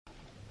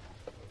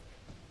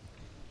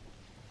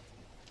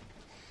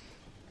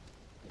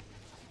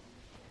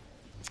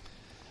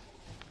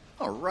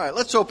All right,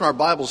 let's open our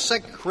Bibles, 2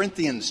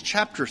 Corinthians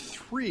chapter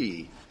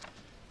 3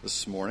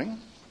 this morning.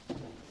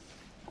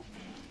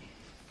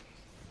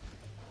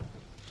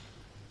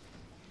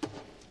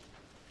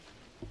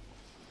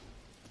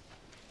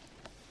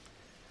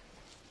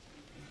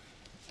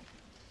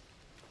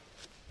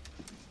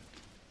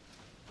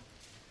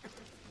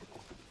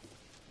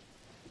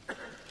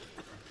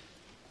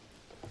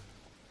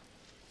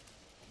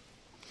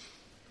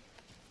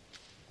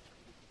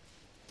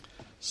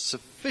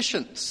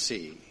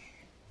 Sufficiency.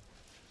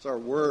 It's our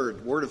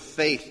word of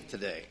faith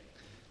today.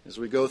 As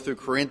we go through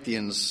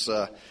Corinthians,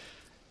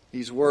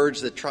 these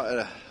words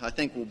that I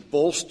think will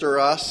bolster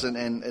us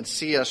and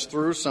see us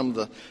through some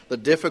of the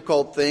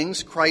difficult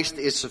things. Christ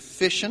is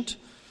sufficient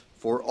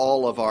for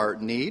all of our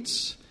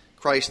needs.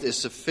 Christ is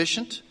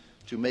sufficient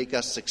to make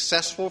us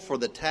successful for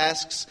the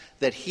tasks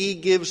that He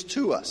gives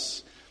to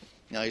us.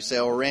 Now you say,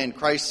 oh, Rand,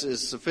 Christ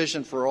is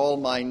sufficient for all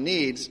my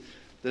needs.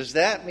 Does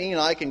that mean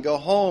I can go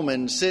home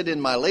and sit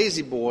in my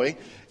lazy boy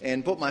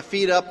and put my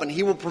feet up and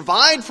He will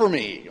provide for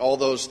me all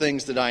those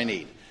things that I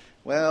need?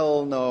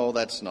 Well, no,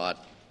 that's not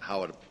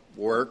how it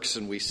works,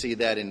 and we see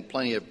that in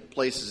plenty of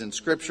places in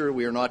Scripture.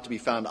 We are not to be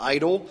found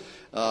idle.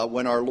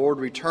 When our Lord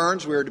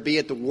returns, we are to be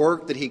at the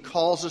work that He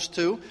calls us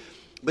to.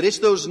 But it's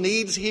those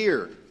needs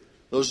here,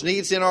 those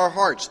needs in our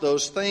hearts,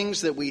 those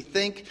things that we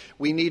think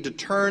we need to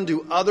turn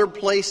to other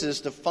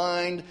places to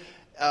find,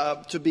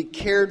 to be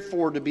cared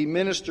for, to be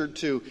ministered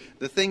to.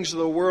 The things of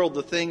the world,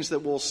 the things that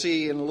we'll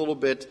see in a little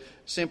bit,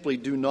 simply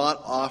do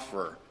not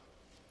offer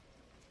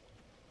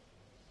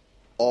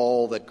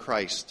all that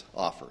Christ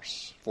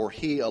offers, for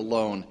He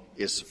alone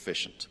is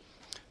sufficient.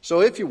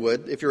 So if you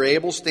would, if you're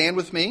able, stand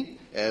with me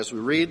as we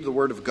read the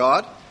Word of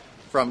God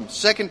from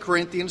 2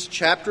 Corinthians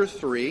chapter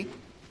 3.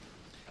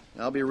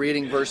 I'll be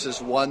reading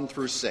verses 1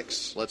 through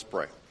 6. Let's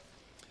pray.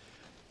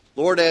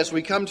 Lord, as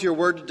we come to your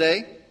Word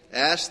today,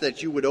 ask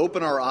that you would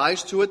open our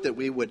eyes to it, that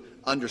we would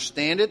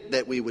understand it,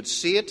 that we would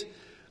see it.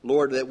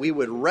 Lord, that we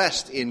would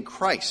rest in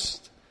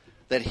Christ,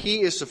 that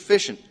He is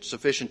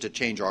sufficient to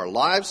change our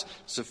lives,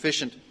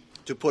 sufficient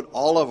to put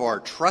all of our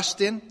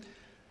trust in.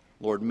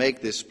 Lord,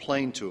 make this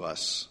plain to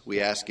us, we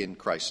ask in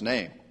Christ's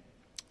name.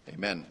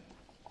 Amen.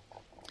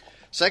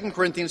 2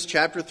 Corinthians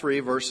chapter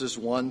 3, verses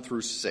 1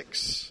 through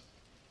 6.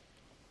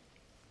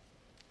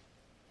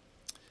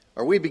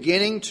 Are we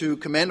beginning to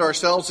commend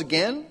ourselves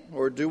again,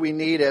 or do we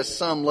need as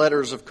some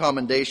letters of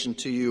commendation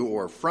to you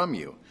or from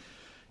you?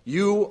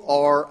 You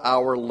are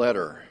our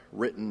letter,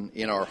 written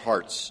in our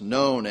hearts,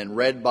 known and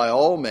read by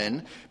all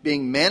men,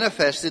 being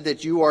manifested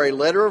that you are a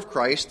letter of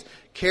Christ,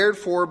 cared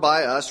for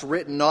by us,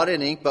 written not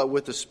in ink, but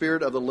with the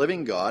Spirit of the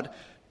living God,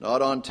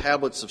 not on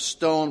tablets of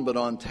stone, but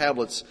on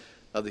tablets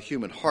of the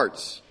human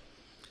hearts.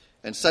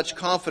 And such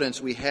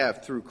confidence we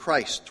have through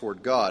Christ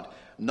toward God.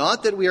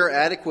 Not that we are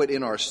adequate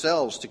in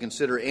ourselves to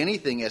consider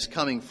anything as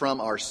coming from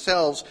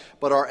ourselves,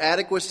 but our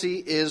adequacy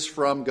is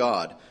from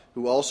God,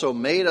 who also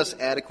made us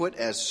adequate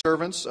as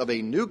servants of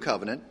a new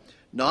covenant,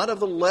 not of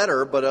the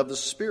letter, but of the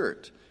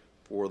Spirit.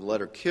 For the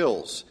letter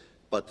kills,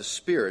 but the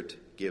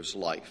Spirit gives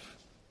life.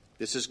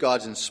 This is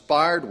God's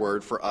inspired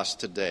word for us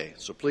today.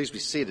 So please be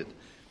seated.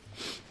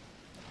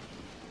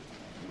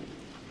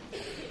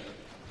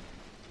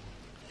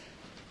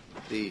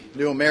 The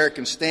New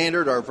American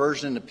Standard, our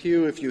version in the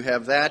pew, if you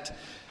have that,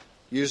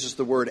 uses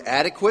the word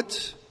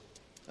adequate.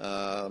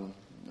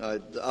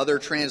 Other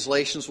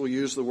translations will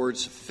use the word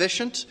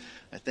sufficient.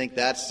 I think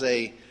that's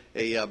a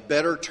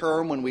better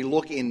term when we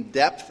look in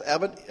depth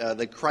of it,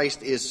 that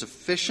Christ is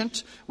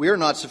sufficient. We are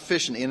not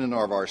sufficient in and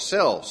of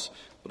ourselves,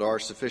 but our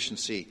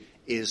sufficiency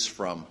is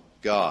from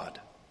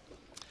God.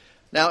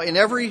 Now, in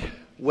every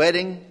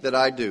wedding that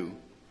I do,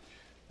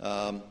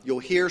 you'll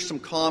hear some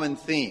common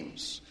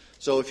themes.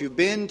 So if you've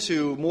been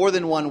to more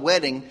than one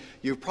wedding,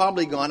 you've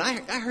probably gone,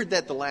 I heard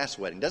that the last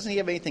wedding. Doesn't he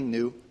have anything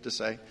new to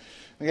say?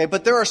 Okay,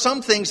 but there are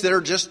some things that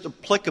are just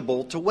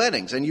applicable to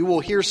weddings. And you will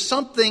hear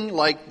something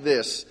like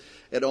this,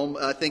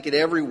 I think, at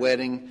every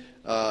wedding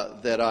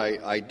that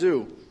I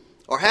do.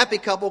 Our happy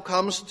couple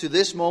comes to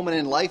this moment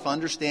in life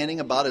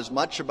understanding about as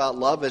much about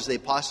love as they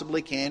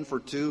possibly can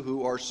for two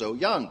who are so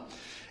young.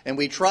 And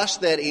we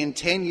trust that in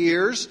 10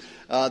 years,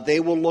 they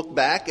will look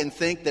back and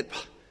think that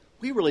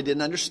we really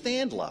didn't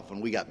understand love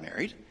when we got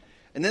married.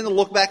 And then they'll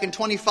look back in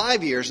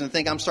 25 years and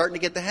think, I'm starting to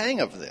get the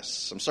hang of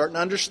this. I'm starting to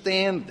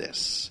understand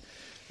this.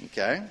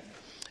 Okay?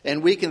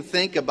 And we can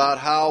think about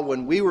how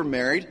when we were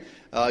married,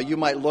 you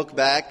might look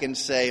back and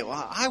say,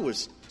 well, I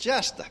was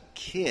just a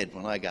kid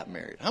when I got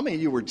married. How many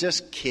of you were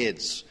just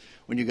kids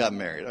when you got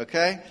married?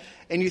 Okay?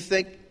 And you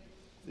think,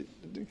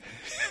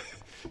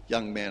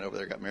 young man over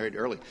there got married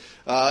early.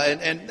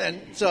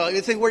 And so you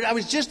think, I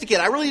was just a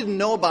kid. I really didn't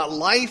know about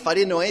life. I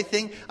didn't know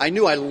anything. I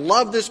knew I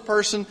loved this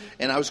person,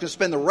 and I was going to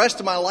spend the rest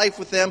of my life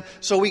with them,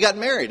 so we got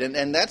married.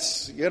 And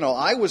that's,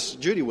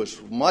 Judy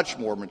was much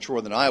more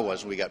mature than I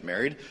was when we got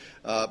married.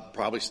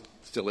 Probably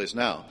still is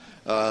now.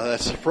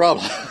 That's the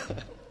problem.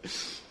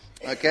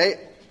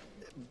 Okay?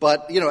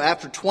 But,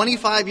 after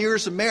 25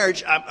 years of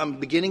marriage,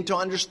 I'm beginning to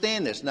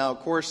understand this. Now, of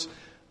course,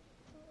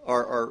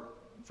 our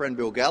friend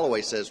Bill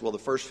Galloway says, well, the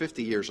first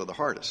 50 years are the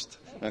hardest.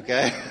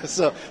 Okay?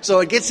 So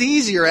it gets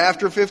easier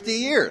after 50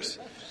 years.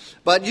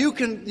 But you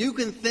can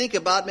think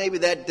about maybe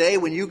that day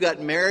when you got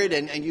married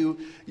and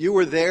you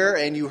were there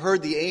and you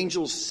heard the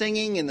angels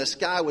singing and the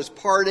sky was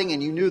parting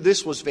and you knew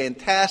this was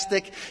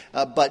fantastic,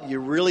 but you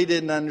really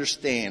didn't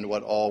understand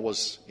what all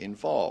was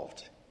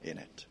involved in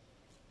it.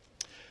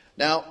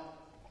 Now,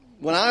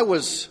 when I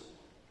was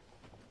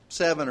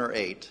 7 or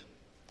 8,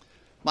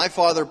 my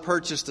father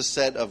purchased a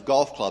set of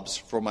golf clubs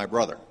for my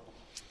brother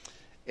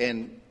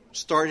and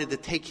started to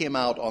take him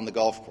out on the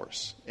golf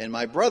course. And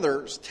my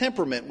brother's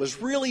temperament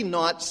was really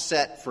not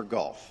set for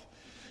golf.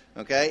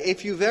 Okay?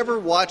 If you've ever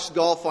watched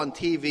golf on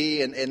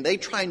TV, and they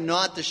try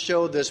not to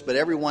show this, but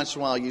every once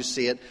in a while you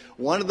see it,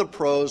 one of the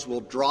pros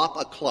will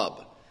drop a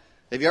club.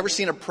 Have you ever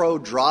seen a pro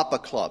drop a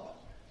club?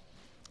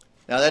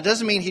 Now, that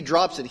doesn't mean he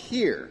drops it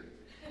here.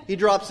 He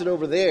drops it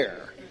over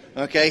there.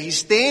 Okay? He's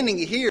standing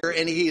here,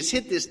 and he's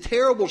hit this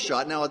terrible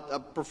shot. Now, a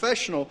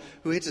professional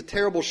who hits a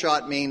terrible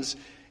shot means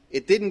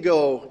it didn't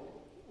go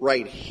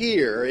right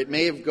here. It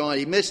may have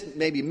gone,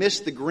 maybe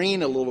missed the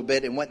green a little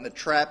bit and went in the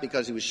trap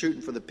because he was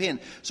shooting for the pin.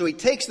 So he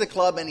takes the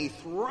club and he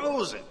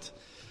throws it.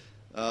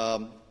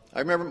 I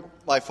remember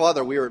my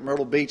father, we were at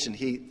Myrtle Beach, and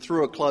he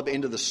threw a club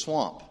into the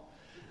swamp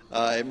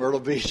at Myrtle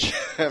Beach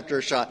after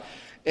a shot.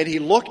 And he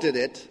looked at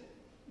it,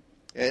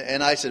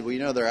 and I said, well, you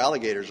know, there are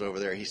alligators over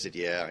there. He said,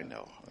 yeah, I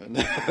know. And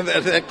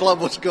that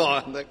club was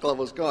gone. That club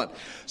was gone.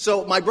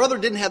 So my brother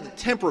didn't have the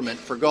temperament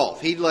for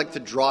golf. He'd like to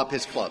drop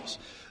his clubs.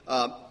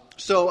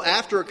 So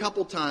after a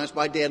couple times,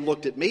 my dad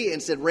looked at me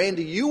and said,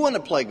 Randy, you want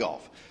to play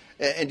golf?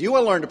 And do you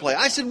want to learn to play?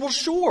 I said, well,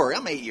 sure.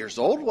 I'm 8 years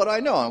old. What do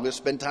I know? I'm going to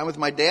spend time with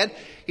my dad.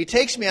 He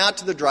takes me out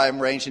to the driving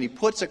range, and he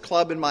puts a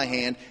club in my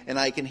hand, and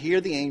I can hear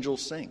the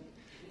angels sing.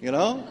 You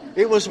know?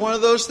 It was one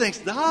of those things.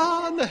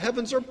 The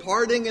heavens are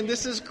parting, and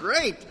this is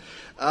great.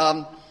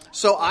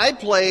 So I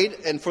played,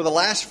 and for the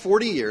last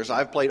 40 years,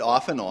 I've played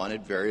off and on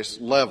at various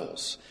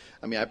levels.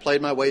 I mean, I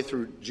played my way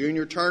through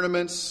junior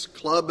tournaments,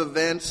 club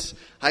events,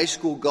 high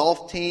school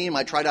golf team.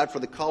 I tried out for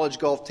the college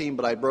golf team,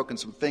 but I'd broken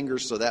some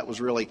fingers, so that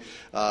was really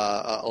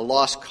a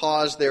lost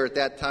cause there at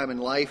that time in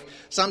life.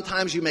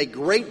 Sometimes you make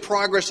great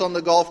progress on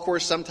the golf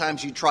course.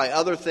 Sometimes you try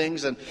other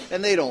things, and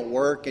they don't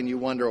work, and you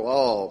wonder,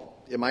 oh,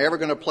 am I ever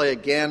going to play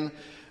again?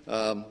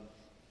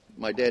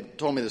 My dad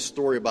told me this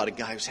story about a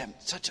guy who's having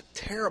such a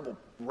terrible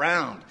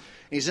round.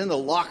 He's in the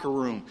locker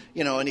room,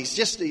 you know, and he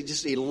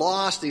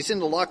lost. He's in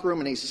the locker room,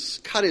 and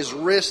he's cut his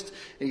wrist,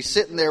 and he's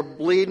sitting there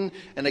bleeding.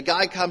 And a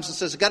guy comes and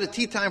says, I got a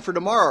tee time for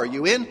tomorrow. Are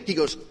you in? He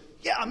goes,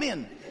 yeah, I'm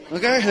in.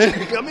 Okay,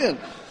 I'm in.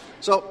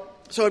 So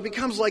it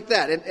becomes like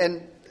that.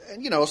 And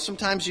you know,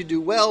 sometimes you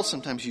do well,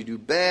 sometimes you do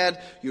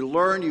bad. You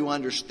learn, you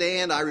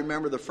understand. I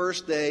remember the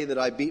first day that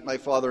I beat my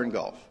father in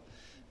golf.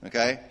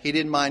 Okay, he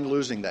didn't mind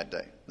losing that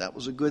day. That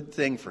was a good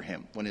thing for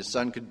him when his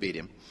son could beat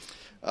him.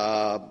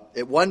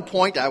 At one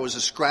point, I was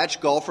a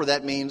scratch golfer.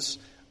 That means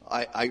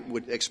I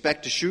would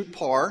expect to shoot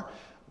par,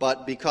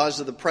 but because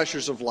of the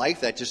pressures of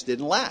life, that just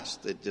didn't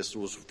last. It just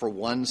was for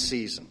one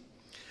season.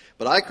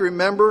 But I can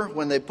remember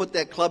when they put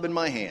that club in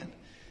my hand,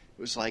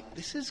 it was like,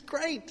 this is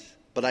great.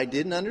 But I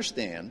didn't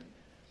understand,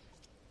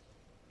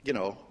 you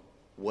know,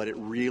 what it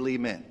really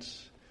meant.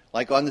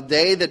 Like on the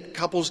day that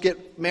couples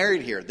get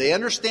married here, they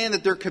understand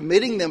that they're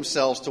committing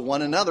themselves to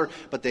one another,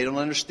 but they don't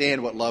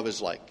understand what love is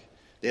like.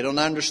 They don't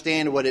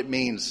understand what it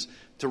means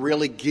to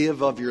really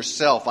give of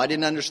yourself. I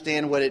didn't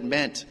understand what it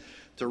meant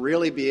to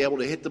really be able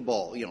to hit the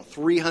ball,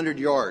 300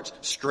 yards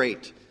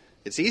straight.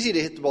 It's easy to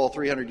hit the ball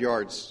 300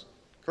 yards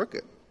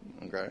crooked,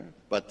 okay?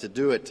 But to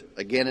do it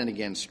again and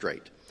again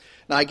straight.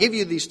 Now, I give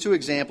you these two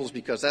examples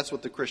because that's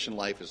what the Christian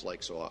life is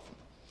like so often.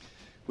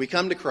 We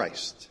come to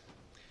Christ.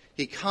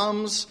 He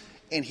comes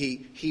and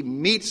he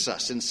meets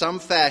us in some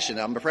fashion.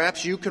 Now,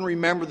 perhaps you can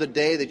remember the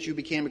day that you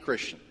became a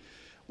Christian.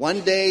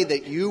 One day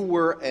that you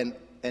were an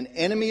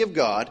enemy of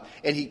God,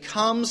 and he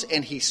comes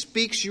and he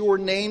speaks your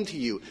name to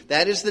you.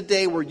 That is the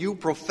day where you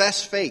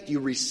profess faith.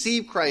 You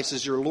receive Christ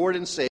as your Lord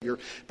and Savior.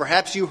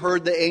 Perhaps you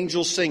heard the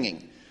angels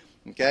singing.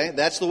 Okay,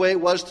 that's the way it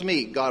was to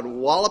me. God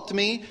walloped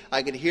me.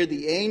 I could hear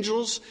the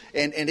angels,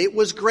 and it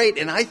was great.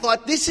 And I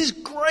thought, this is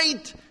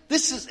great.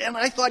 And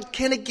I thought,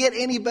 can it get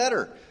any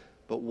better?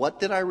 But what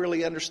did I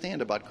really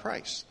understand about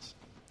Christ?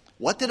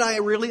 What did I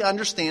really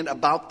understand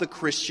about the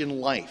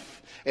Christian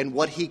life? And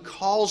what he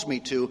calls me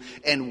to,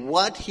 and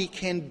what he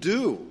can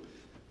do.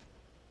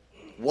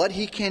 What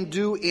he can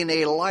do in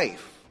a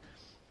life.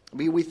 I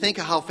mean, we think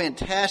of how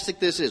fantastic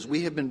this is.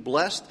 We have been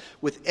blessed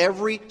with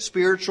every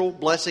spiritual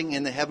blessing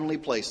in the heavenly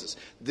places.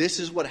 This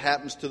is what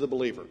happens to the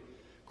believer.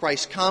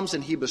 Christ comes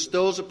and he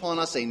bestows upon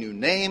us a new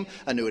name,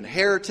 a new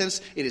inheritance.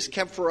 It is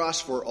kept for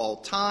us for all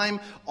time.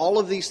 All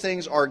of these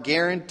things are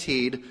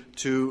guaranteed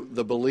to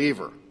the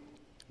believer.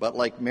 But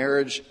like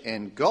marriage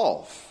and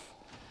golf,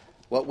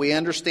 what we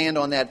understand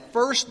on that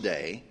first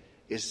day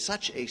is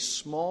such a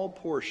small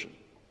portion.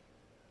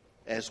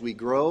 As we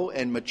grow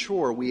and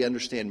mature, we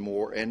understand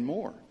more and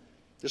more.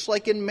 Just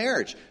like in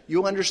marriage,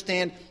 you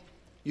understand,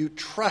 you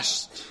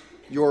trust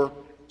your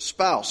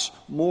spouse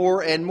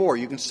more and more.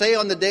 You can say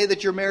on the day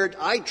that you're married,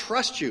 I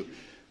trust you.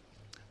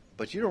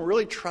 But you don't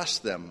really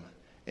trust them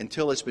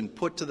until it's been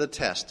put to the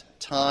test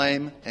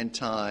time and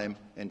time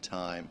and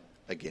time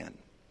again.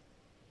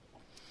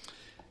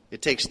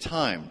 It takes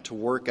time to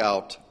work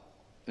out,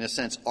 in a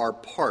sense, our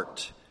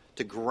part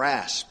to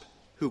grasp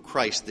who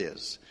Christ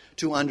is,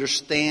 to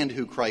understand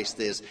who Christ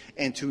is,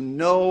 and to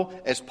know,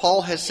 as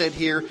Paul has said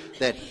here,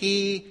 that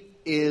he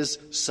is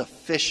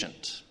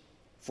sufficient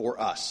for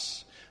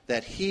us.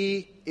 That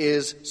he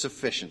is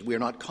sufficient. We are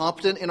not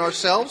competent in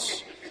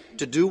ourselves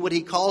to do what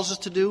he calls us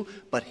to do,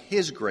 but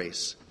his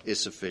grace is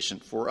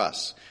sufficient for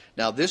us.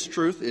 Now, this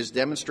truth is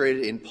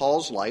demonstrated in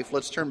Paul's life.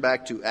 Let's turn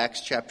back to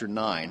Acts chapter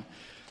 9.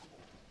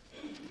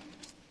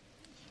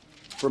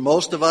 For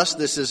most of us,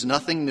 this is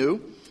nothing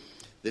new.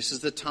 This is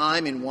the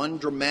time, in one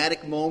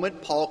dramatic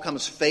moment, Paul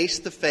comes face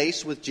to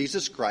face with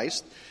Jesus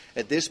Christ.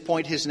 At this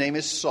point, his name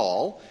is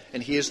Saul,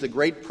 and he is the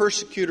great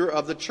persecutor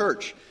of the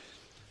church.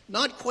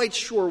 Not quite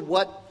sure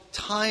what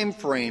time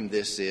frame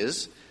this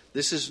is.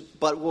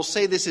 But we'll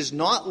say this is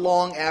not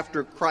long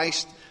after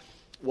Christ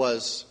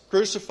was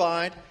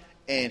crucified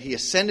and he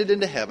ascended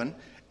into heaven,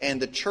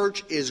 and the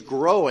church is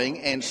growing,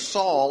 and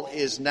Saul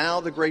is now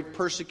the great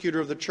persecutor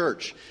of the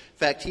church. In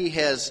fact, he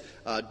has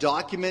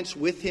documents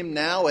with him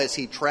now as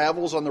he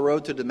travels on the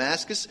road to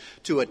Damascus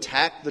to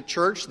attack the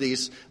church,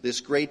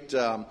 this great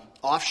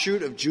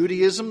offshoot of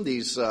Judaism.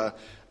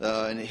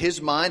 In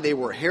his mind, they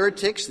were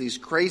heretics, these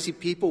crazy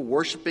people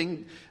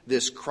worshiping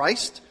this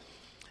Christ.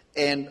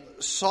 And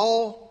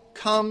Saul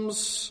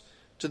comes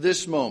to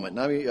this moment.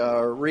 Let me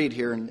read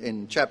here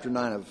in chapter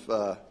 9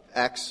 of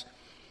Acts.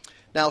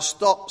 Now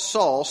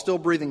Saul, still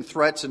breathing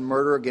threats and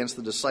murder against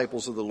the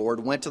disciples of the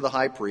Lord, went to the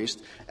high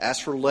priest,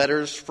 asked for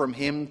letters from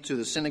him to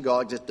the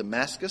synagogues at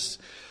Damascus,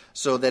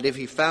 so that if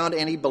he found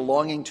any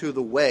belonging to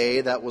the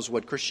way, that was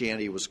what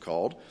Christianity was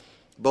called,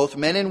 both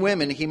men and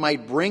women, he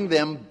might bring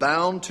them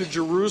bound to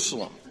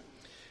Jerusalem.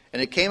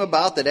 And it came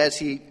about that as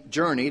he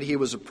journeyed, he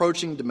was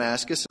approaching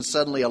Damascus, and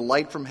suddenly a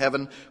light from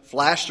heaven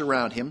flashed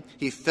around him.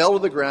 He fell to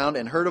the ground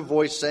and heard a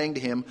voice saying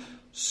to him,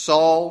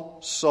 Saul,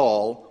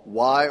 Saul,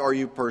 why are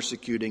you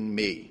persecuting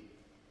me?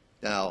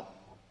 Now,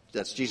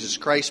 that's Jesus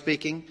Christ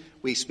speaking.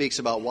 He speaks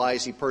about why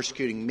is he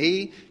persecuting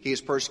me. He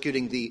is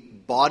persecuting the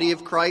body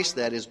of Christ,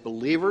 that is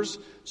believers.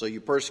 So you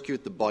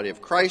persecute the body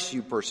of Christ,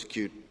 you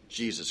persecute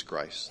Jesus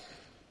Christ.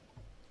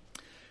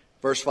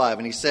 Verse 5,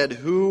 and he said,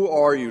 Who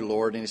are you,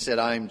 Lord? And he said,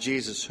 I am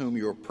Jesus, whom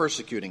you are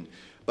persecuting.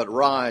 But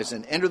rise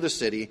and enter the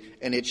city,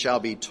 and it shall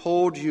be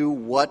told you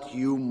what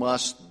you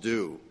must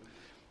do.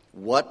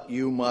 What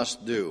you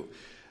must do.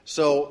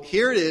 So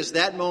here it is,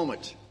 that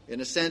moment. In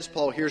a sense,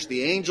 Paul hears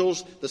the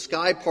angels, the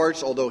sky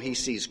parts, although he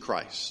sees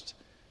Christ.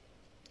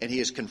 And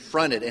he is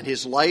confronted, and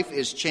his life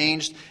is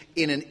changed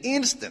in an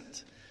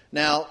instant.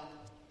 Now,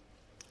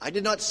 I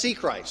did not see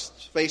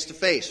Christ face to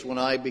face when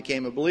I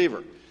became a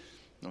believer.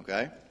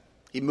 Okay?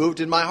 He moved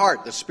in my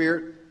heart. The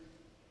Spirit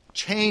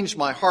changed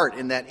my heart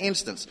in that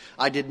instance.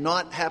 I did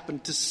not happen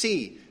to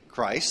see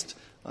Christ.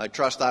 I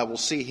trust I will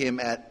see him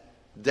at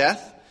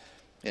death.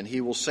 And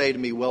he will say to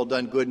me, well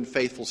done, good and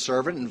faithful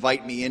servant,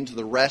 invite me into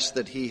the rest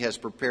that he has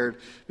prepared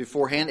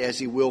beforehand, as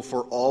he will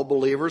for all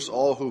believers,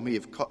 all whom he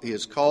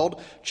has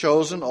called,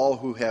 chosen, all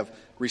who have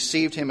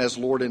received him as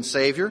Lord and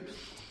Savior.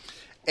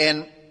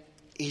 And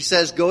he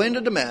says, go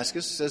into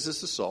Damascus, says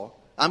this to Saul.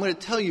 I'm going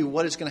to tell you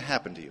what is going to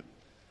happen to you.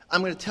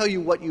 I'm going to tell you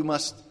what you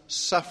must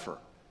suffer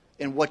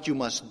and what you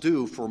must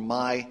do for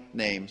my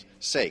name's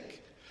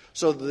sake.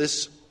 So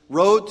this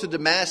road to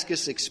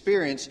Damascus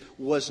experience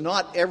was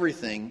not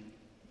everything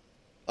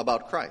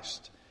about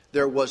Christ.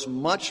 There was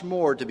much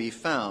more to be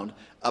found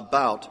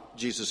about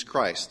Jesus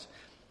Christ.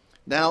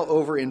 Now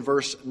over in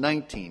verse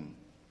 19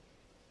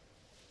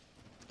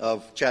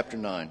 of chapter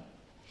 9.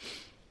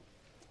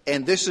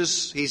 And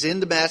he's in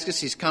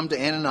Damascus, he's come to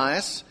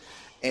Ananias,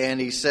 and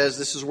he says,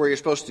 this is where you're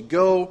supposed to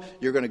go.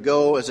 You're going to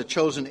go as a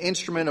chosen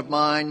instrument of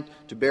mine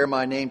to bear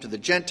my name to the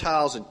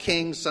Gentiles and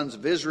kings, sons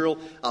of Israel.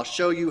 I'll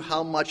show you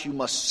how much you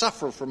must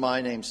suffer for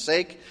my name's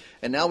sake.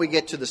 And now we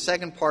get to the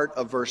second part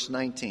of verse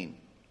 19.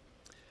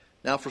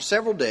 Now for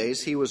several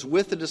days he was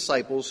with the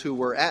disciples who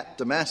were at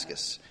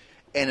Damascus,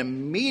 and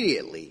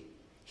immediately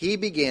he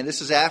began,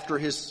 this is after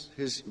his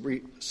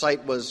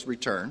sight was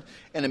returned,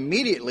 and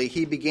immediately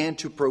he began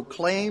to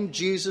proclaim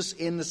Jesus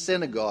in the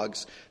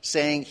synagogues,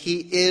 saying, he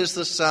is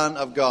the Son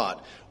of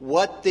God.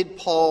 What did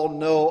Paul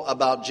know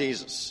about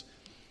Jesus?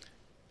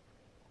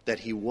 That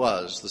he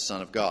was the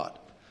Son of God.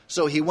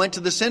 So he went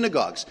to the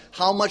synagogues.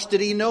 How much did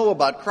he know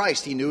about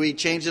Christ? He knew he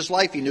changed his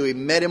life. He knew he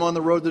met him on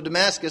the road to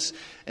Damascus.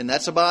 And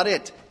that's about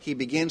it. He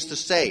begins to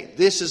say,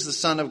 this is the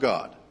Son of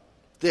God.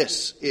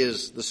 This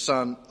is the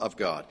Son of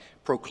God.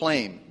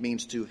 Proclaim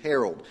means to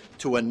herald,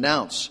 to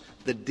announce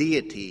the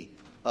deity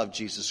of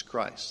Jesus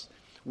Christ.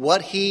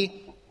 What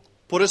he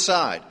put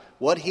aside,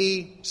 what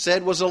he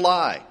said was a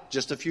lie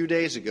just a few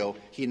days ago,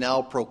 he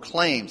now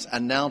proclaims,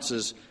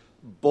 announces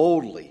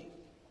boldly.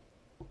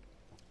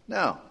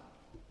 Now,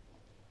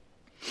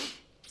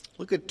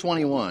 look at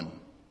 21.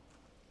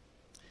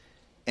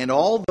 And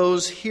all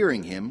those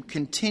hearing him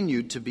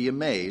continued to be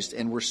amazed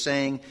and were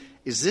saying,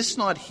 "Is this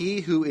not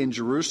he who in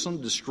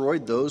Jerusalem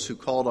destroyed those who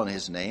called on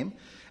his name,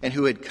 and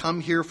who had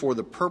come here for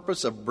the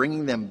purpose of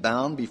bringing them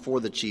bound before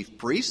the chief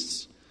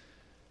priests?"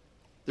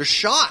 They're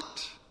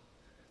shocked.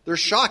 They're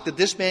shocked that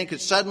this man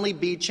could suddenly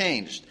be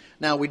changed.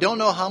 Now, we don't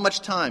know how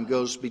much time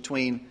goes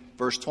between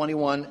verse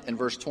 21 and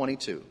verse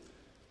 22.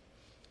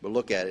 But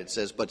look at it. It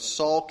says, "But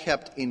Saul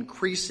kept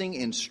increasing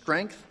in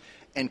strength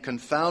and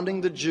confounding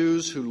the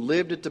Jews who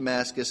lived at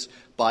Damascus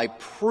by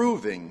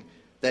proving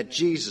that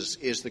Jesus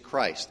is the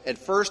Christ." At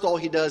first, all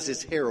he does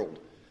is herald,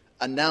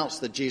 announce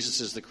that Jesus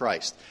is the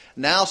Christ.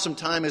 Now some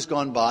time has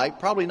gone by,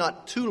 probably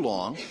not too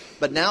long,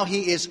 but now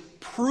he is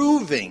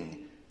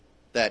proving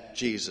that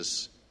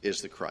Jesus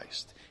is the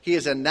Christ. He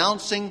is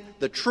announcing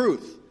the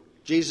truth.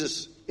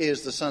 Jesus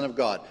is the Son of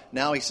God.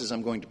 Now he says,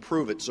 "I'm going to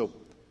prove it." So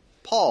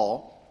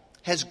Paul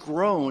has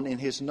grown in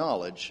his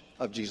knowledge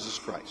of Jesus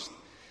Christ.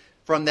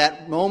 From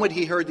that moment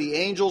he heard the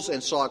angels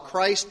and saw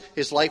Christ,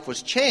 his life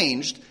was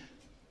changed.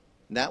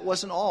 And that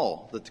wasn't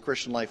all that the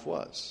Christian life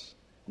was.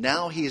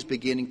 Now he is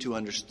beginning to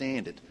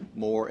understand it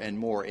more and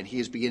more, and he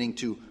is beginning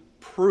to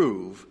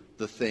prove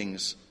the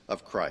things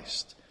of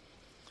Christ.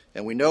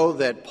 And we know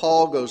that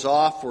Paul goes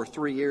off for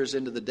 3 years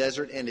into the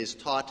desert and is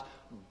taught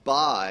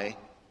by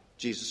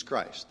Jesus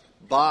Christ,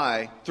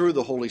 through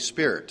the Holy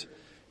Spirit.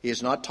 He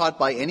is not taught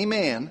by any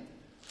man,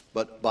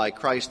 but by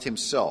Christ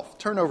himself.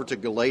 Turn over to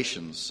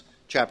Galatians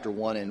chapter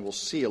 1, and we'll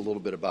see a little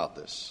bit about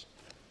this.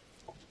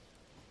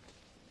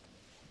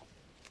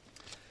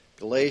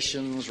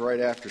 Galatians, right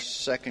after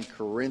 2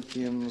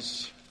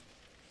 Corinthians.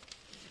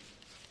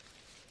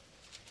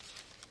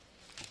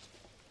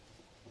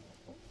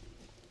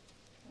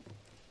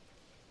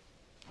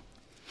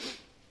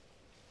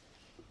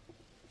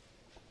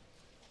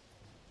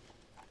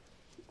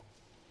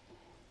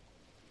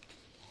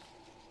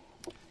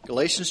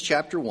 Galatians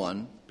chapter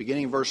 1,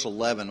 beginning verse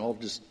 11. I'll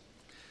just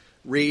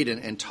read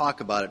and talk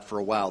about it for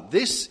a while.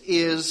 This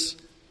is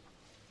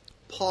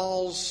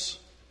Paul's,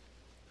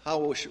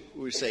 how should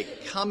we say,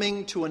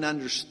 coming to an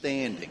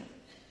understanding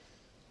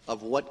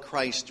of what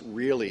Christ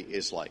really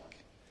is like.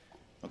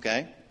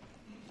 Okay?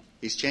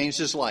 He's changed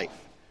his life.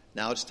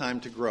 Now it's time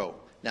to grow.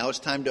 Now it's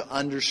time to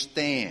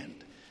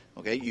understand.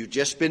 Okay? You've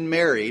just been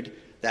married.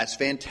 That's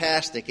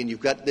fantastic. And you've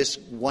got this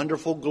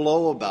wonderful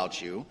glow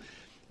about you.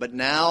 But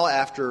now,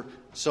 after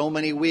so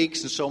many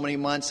weeks and so many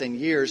months and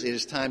years, it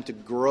is time to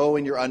grow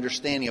in your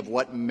understanding of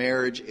what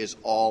marriage is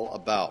all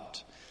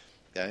about.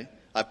 Okay?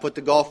 I put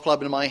the golf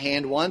club in my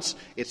hand once.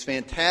 It's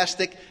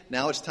fantastic.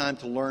 Now it's time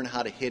to learn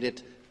how to hit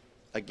it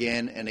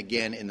again and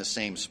again in the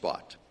same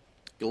spot.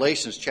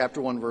 Galatians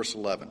chapter 1, verse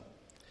 11.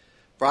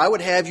 "For I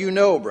would have you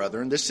know,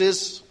 brethren,"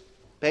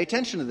 pay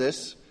attention to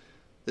this.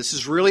 This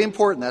is really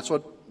important. That's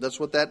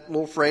what that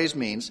little phrase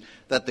means.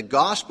 "That the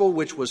gospel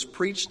which was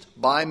preached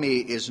by me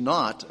is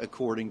not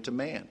according to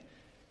man."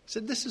 He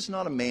said, this is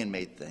not a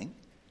man-made thing.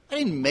 I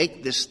didn't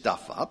make this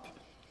stuff up.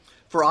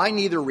 "For I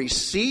neither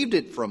received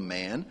it from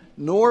man,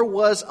 nor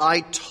was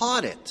I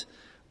taught it,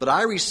 but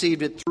I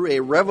received it through a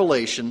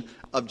revelation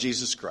of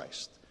Jesus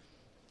Christ."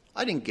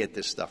 I didn't get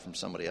this stuff from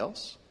somebody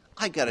else.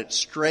 I got it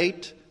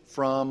straight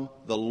from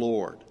the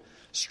Lord,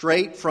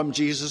 straight from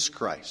Jesus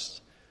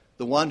Christ,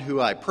 the one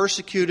who I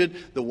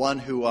persecuted, the one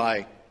who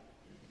I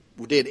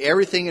did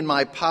everything in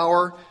my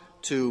power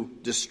to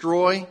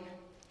destroy.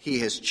 He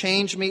has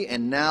changed me,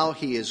 and now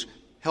he is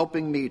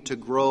helping me to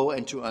grow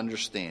and to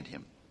understand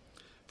him.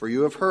 "For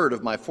you have heard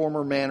of my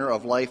former manner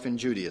of life in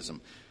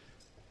Judaism,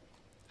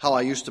 how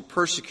I used to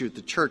persecute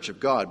the church of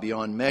God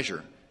beyond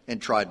measure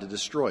and tried to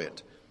destroy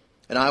it.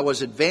 And I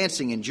was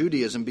advancing in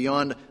Judaism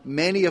beyond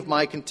many of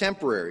my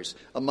contemporaries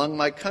among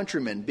my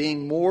countrymen,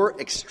 being more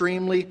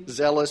extremely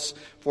zealous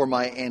for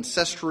my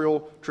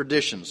ancestral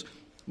traditions."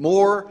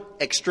 More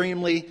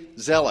extremely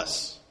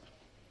zealous.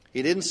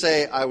 He didn't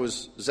say I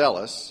was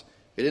zealous.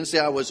 He didn't say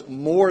I was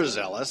more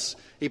zealous.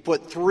 He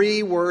put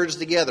 3 words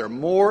together.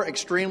 More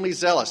extremely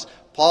zealous.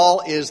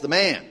 Paul is the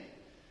man.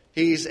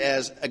 He's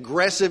as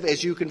aggressive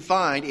as you can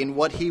find in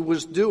what he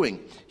was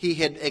doing. He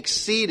had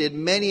exceeded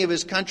many of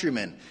his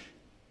countrymen.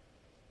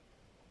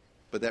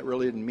 But that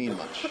really didn't mean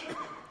much.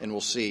 And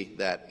we'll see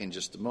that in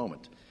just a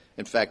moment.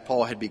 In fact,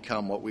 Paul had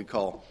become what we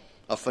call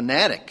a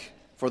fanatic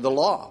for the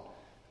law.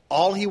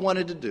 All he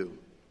wanted to do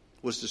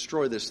was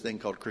destroy this thing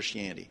called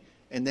Christianity.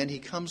 And then he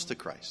comes to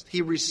Christ.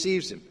 He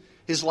receives him.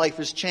 His life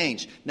is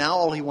changed. Now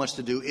all he wants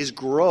to do is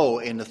grow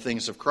in the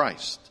things of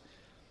Christ.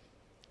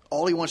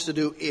 All he wants to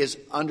do is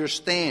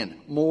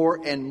understand more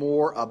and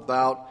more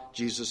about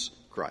Jesus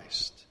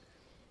Christ.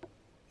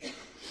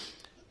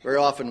 Very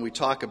often we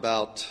talk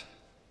about,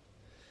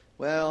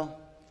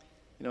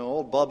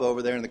 old Bubba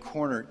over there in the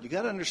corner, you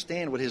got to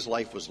understand what his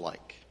life was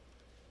like.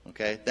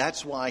 Okay?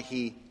 That's why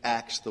he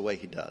acts the way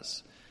he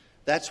does.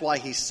 That's why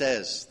he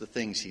says the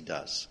things he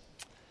does.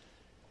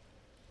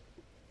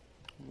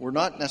 We're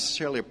not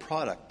necessarily a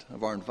product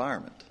of our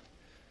environment.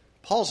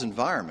 Paul's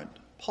environment,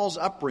 Paul's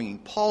upbringing,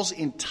 Paul's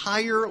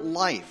entire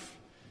life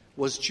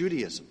was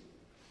Judaism.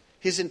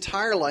 His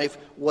entire life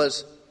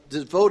was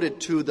devoted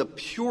to the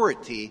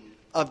purity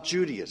of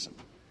Judaism.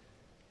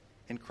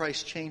 And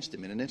Christ changed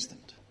him in an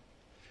instant.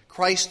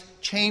 Christ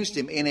changed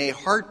him in a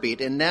heartbeat,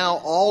 and now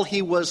all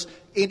he was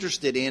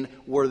interested in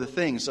were the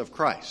things of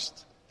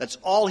Christ. That's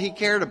all he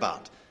cared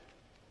about.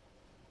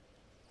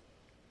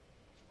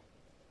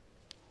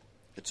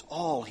 It's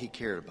all he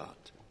cared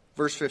about.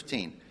 Verse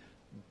 15,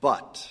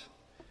 but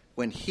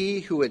when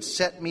he who had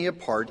set me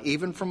apart,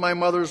 even from my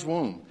mother's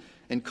womb,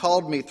 and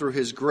called me through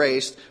his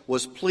grace,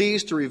 was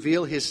pleased to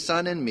reveal his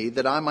Son in me,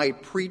 that I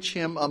might preach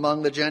him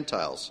among the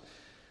Gentiles.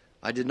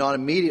 I did not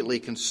immediately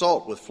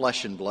consult with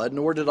flesh and blood,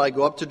 nor did I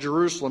go up to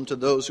Jerusalem to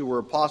those who were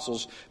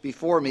apostles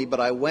before me, but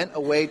I went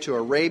away to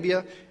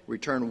Arabia,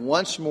 returned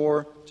once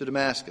more to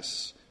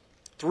Damascus.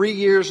 3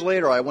 years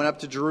later, I went up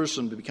to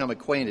Jerusalem to become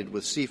acquainted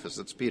with Cephas,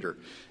 that's Peter,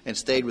 and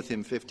stayed with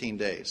him 15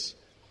 days.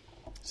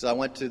 So I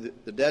went to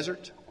the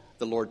desert.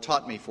 The Lord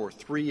taught me for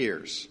 3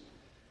 years.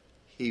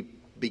 He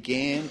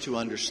began to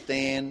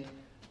understand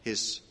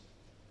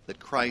that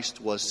Christ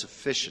was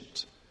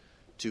sufficient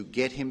to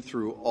get him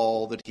through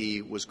all that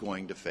he was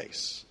going to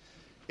face.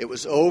 It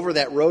was over.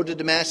 That road to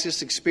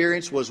Damascus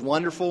experience was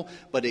wonderful,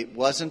 but it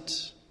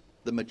wasn't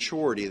the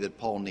maturity that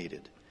Paul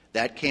needed.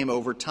 That came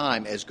over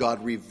time as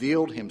God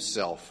revealed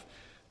himself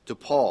to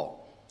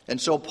Paul.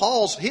 And so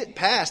Paul's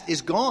past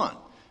is gone.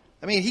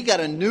 I mean, he got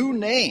a new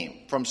name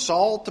from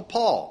Saul to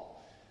Paul.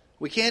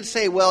 We can't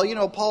say, well,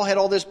 Paul had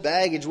all this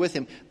baggage with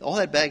him. All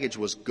that baggage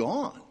was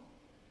gone.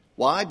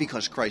 Why?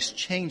 Because Christ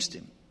changed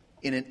him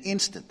in an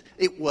instant.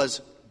 It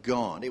was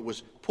gone. It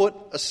was put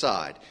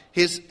aside.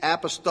 His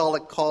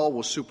apostolic call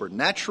was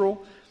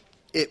supernatural.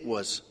 It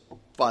was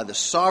by the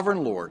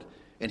sovereign Lord,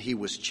 and he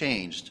was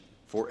changed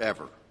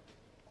forever.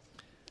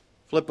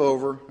 Flip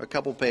over a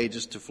couple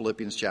pages to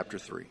Philippians chapter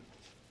 3.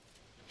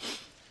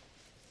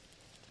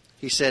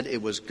 He said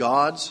it was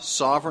God's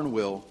sovereign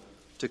will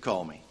to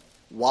call me.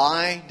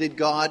 Why did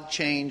God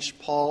change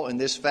Paul in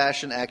this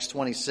fashion? Acts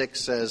 26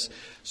 says,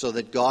 so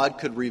that God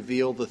could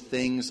reveal the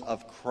things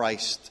of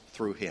Christ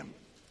through him.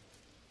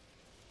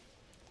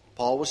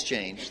 Paul was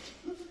changed.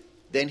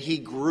 Then he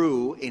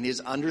grew in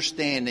his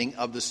understanding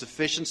of the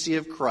sufficiency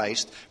of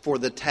Christ for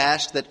the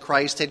task that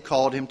Christ had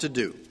called him to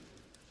do,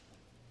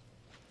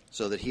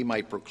 so that he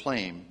might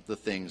proclaim the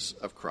things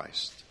of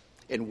Christ.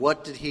 And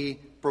what did he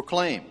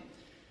proclaim?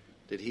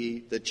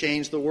 That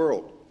changed the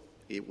world?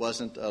 It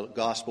wasn't a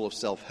gospel of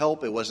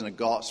self-help. It wasn't a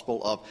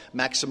gospel of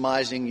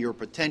maximizing your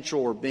potential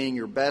or being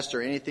your best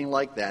or anything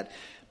like that.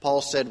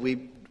 Paul said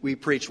we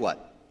preach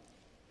what?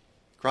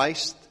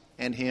 Christ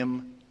and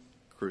him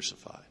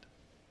crucified.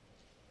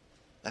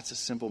 That's a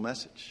simple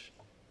message.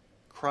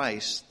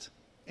 Christ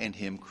and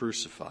him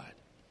crucified.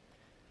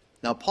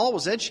 Now, Paul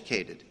was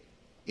educated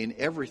in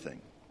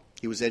everything.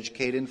 He was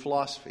educated in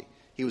philosophy.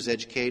 He was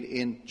educated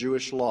in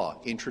Jewish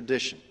law, in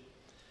tradition.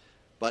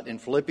 But in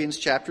Philippians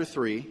chapter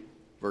 3,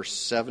 verse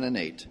 7 and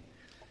 8,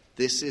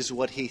 this is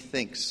what he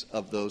thinks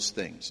of those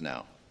things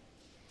now.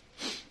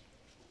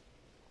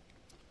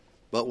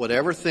 But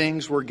whatever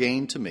things were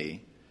gained to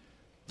me,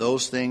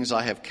 those things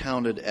I have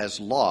counted as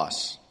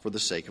loss for the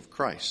sake of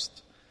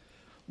Christ.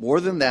 More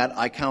than that,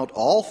 I count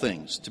all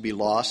things to be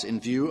loss in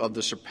view of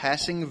the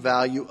surpassing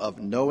value of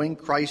knowing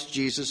Christ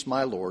Jesus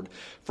my Lord,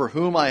 for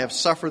whom I have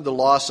suffered the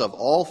loss of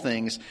all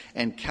things,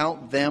 and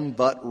count them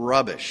but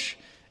rubbish,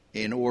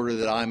 in order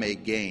that I may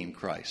gain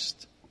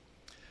Christ.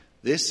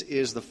 This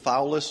is the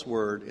foulest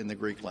word in the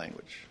Greek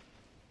language.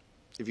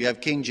 If you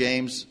have King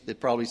James, it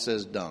probably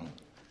says dung.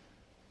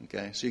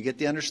 Okay, so you get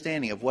the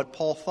understanding of what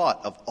Paul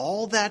thought of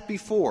all that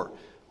before.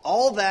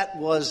 All that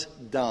was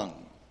dung.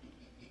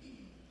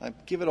 I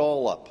give it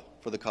all up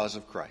for the cause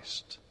of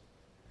Christ.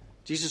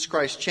 Jesus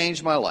Christ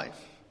changed my life.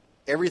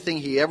 Everything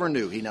he ever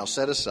knew, he now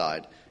set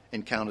aside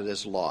and counted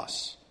as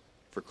loss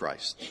for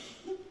Christ.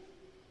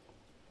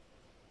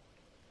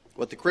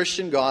 What the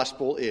Christian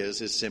gospel is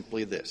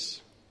simply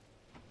this.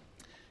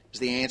 It's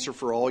the answer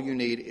for all you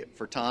need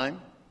for time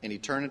and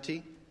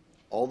eternity.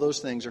 All those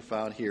things are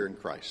found here in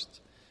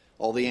Christ.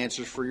 All the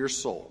answers for your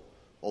soul.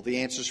 All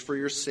the answers for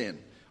your sin.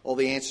 All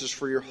the answers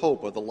for your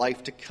hope of the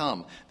life to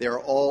come. They are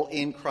all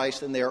in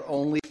Christ, and they are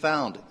only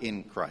found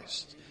in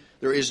Christ.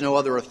 There is no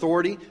other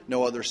authority,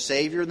 no other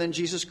Savior than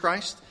Jesus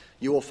Christ.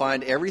 You will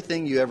find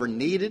everything you ever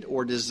needed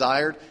or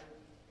desired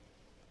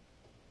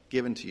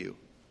given to you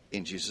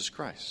in Jesus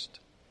Christ.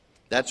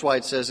 That's why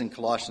it says in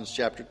Colossians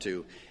chapter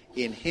 2,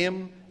 in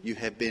him you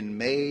have been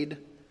made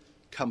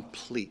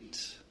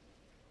complete.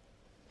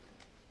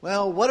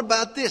 Well, what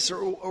about this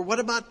or what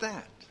about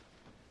that?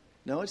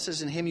 No, it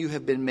says in him you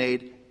have been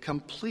made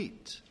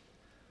complete.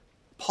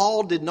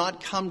 Paul did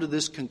not come to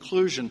this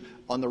conclusion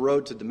on the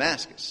road to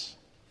Damascus.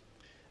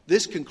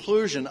 This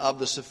conclusion of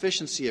the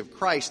sufficiency of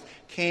Christ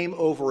came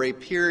over a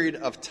period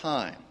of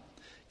time.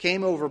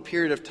 Came over a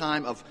period of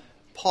time of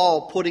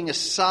Paul putting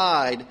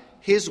aside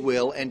his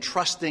will and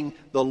trusting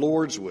the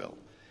Lord's will.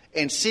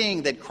 And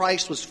seeing that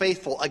Christ was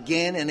faithful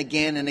again and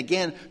again and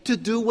again to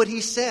do what he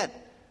said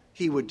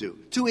he would do.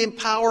 To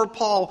empower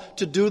Paul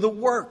to do the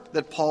work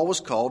that Paul was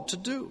called to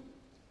do.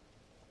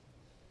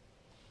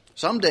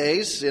 Some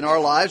days in our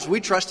lives,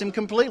 we trust him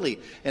completely.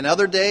 And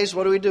other days,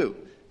 what do?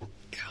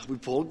 God, we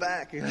pull it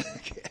back.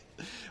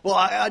 Well,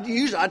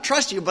 I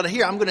trust you, but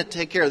here, I'm going to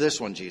take care of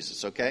this one,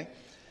 Jesus, okay?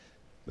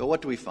 But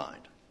what do we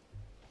find?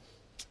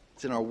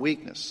 It's in our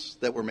weakness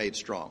that we're made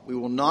strong. We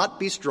will not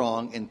be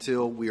strong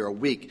until we are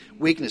weak.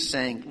 Weakness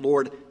saying,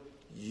 Lord,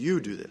 you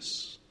do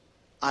this.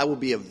 I will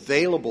be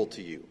available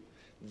to you.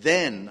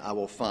 Then I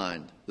will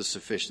find the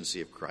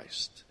sufficiency of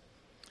Christ.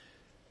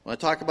 When I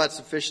talk about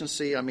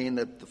sufficiency, I mean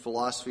that the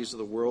philosophies of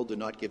the world do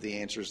not give the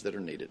answers that are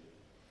needed.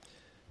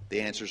 The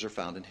answers are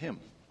found in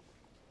him.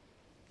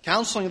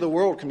 Counseling of the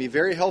world can be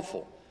very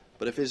helpful,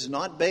 but if it is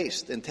not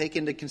based and take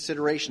into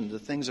consideration the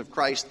things of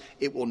Christ,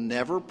 it will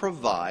never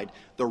provide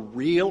the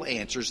real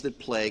answers that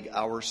plague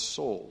our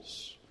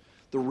souls,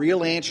 the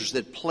real answers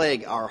that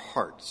plague our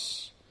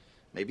hearts.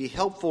 May be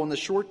helpful in the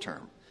short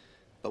term,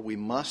 but we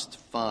must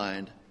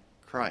find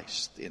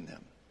Christ in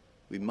them.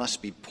 We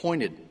must be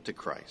pointed to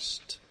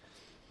Christ.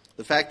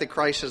 The fact that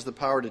Christ has the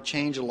power to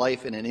change a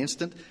life in an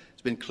instant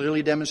has been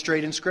clearly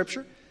demonstrated in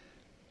Scripture.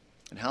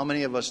 And how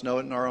many of us know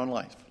it in our own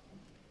life?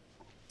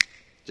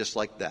 Just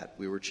like that,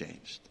 we were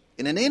changed.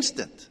 In an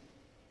instant.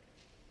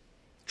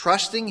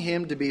 Trusting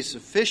him to be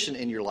sufficient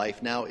in your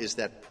life now is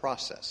that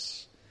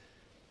process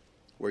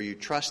where you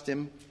trust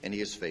him and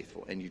he is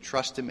faithful. And you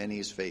trust him and he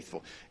is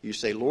faithful. You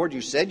say, Lord,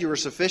 you said you were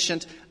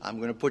sufficient. I'm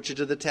going to put you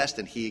to the test.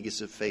 And he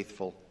is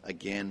faithful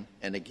again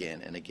and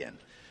again and again.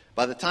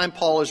 By the time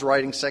Paul is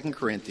writing 2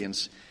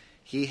 Corinthians,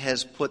 he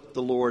has put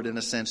the Lord, in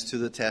a sense, to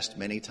the test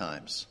many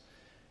times.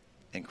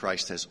 And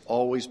Christ has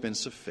always been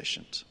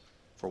sufficient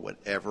for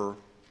whatever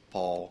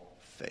Paul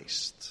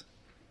faced.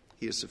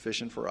 He is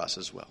sufficient for us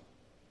as well.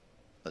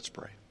 Let's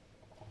pray.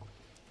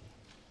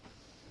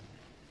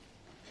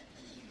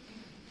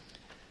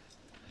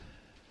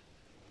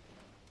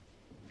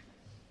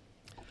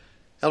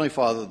 Heavenly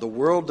Father, the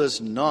world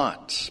does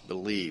not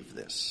believe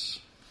this.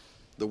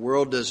 The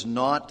world does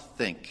not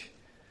think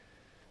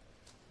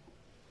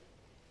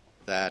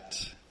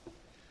that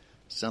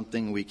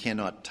something we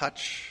cannot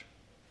touch,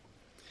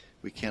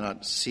 we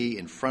cannot see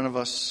in front of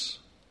us,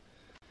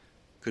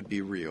 could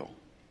be real,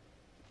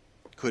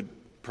 could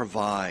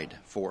provide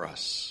for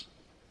us.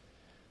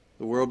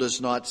 The world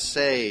does not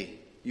say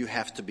you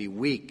have to be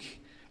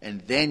weak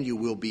and then you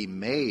will be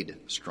made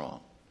strong.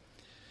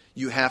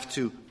 You have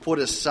to put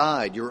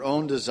aside your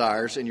own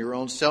desires and your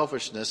own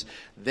selfishness.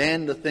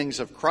 Then the things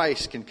of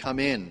Christ can come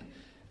in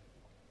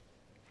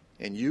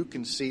and you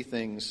can see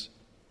things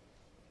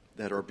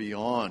that are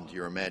beyond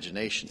your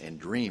imagination and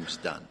dreams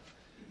done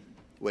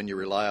when you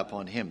rely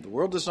upon him. The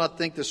world does not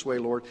think this way,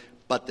 Lord,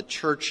 but the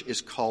church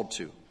is called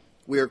to.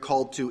 We are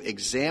called to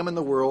examine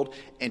the world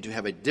and to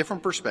have a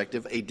different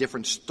perspective, a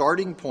different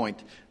starting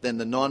point than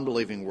the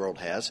non-believing world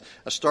has,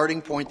 a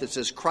starting point that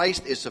says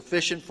Christ is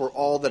sufficient for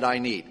all that I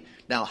need.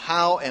 Now,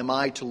 how am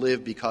I to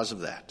live because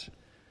of that?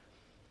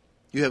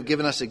 You have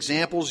given us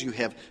examples. You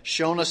have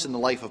shown us in the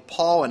life of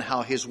Paul and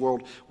how his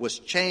world was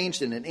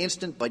changed in an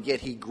instant, but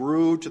yet he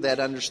grew to that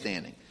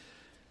understanding.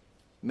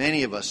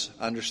 Many of us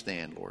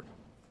understand, Lord.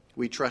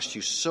 We trust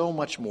you so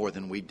much more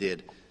than we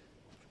did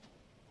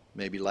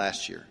maybe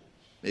last year,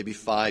 maybe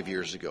 5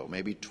 years ago,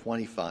 maybe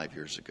 25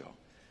 years ago.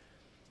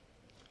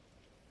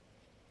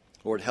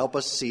 Lord, help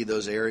us see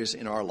those areas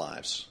in our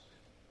lives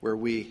where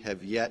we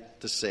have yet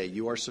to say,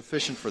 you are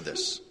sufficient for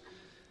this.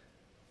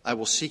 I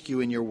will seek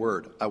you in your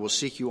word. I will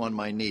seek you on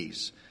my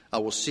knees. I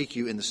will seek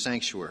you in the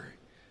sanctuary.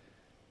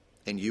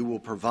 And you will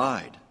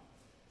provide,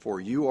 for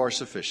you are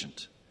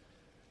sufficient.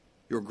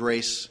 Your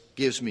grace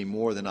gives me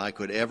more than I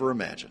could ever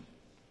imagine.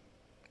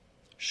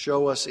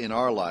 Show us in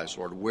our lives,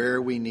 Lord,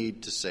 where we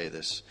need to say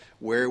this,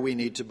 where we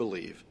need to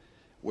believe,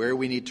 where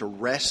we need to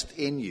rest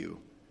in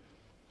you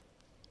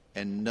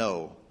and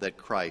know that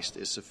Christ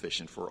is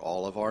sufficient for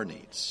all of our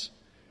needs,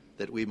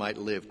 that we might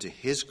live to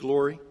his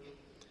glory,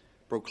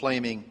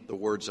 proclaiming the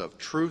words of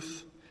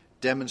truth,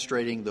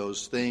 demonstrating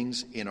those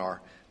things in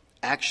our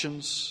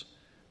actions,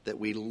 that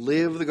we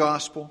live the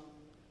gospel,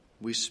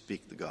 we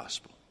speak the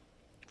gospel.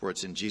 For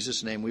it's in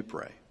Jesus' name we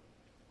pray.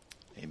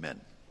 Amen.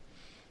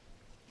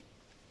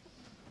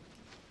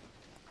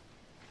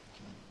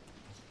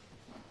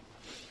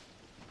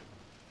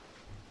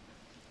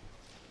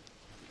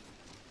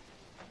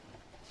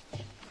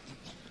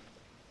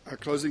 Our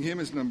closing hymn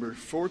is number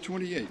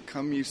 428,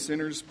 Come Ye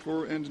Sinners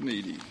Poor and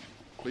Needy.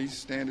 Please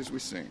stand as we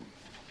sing.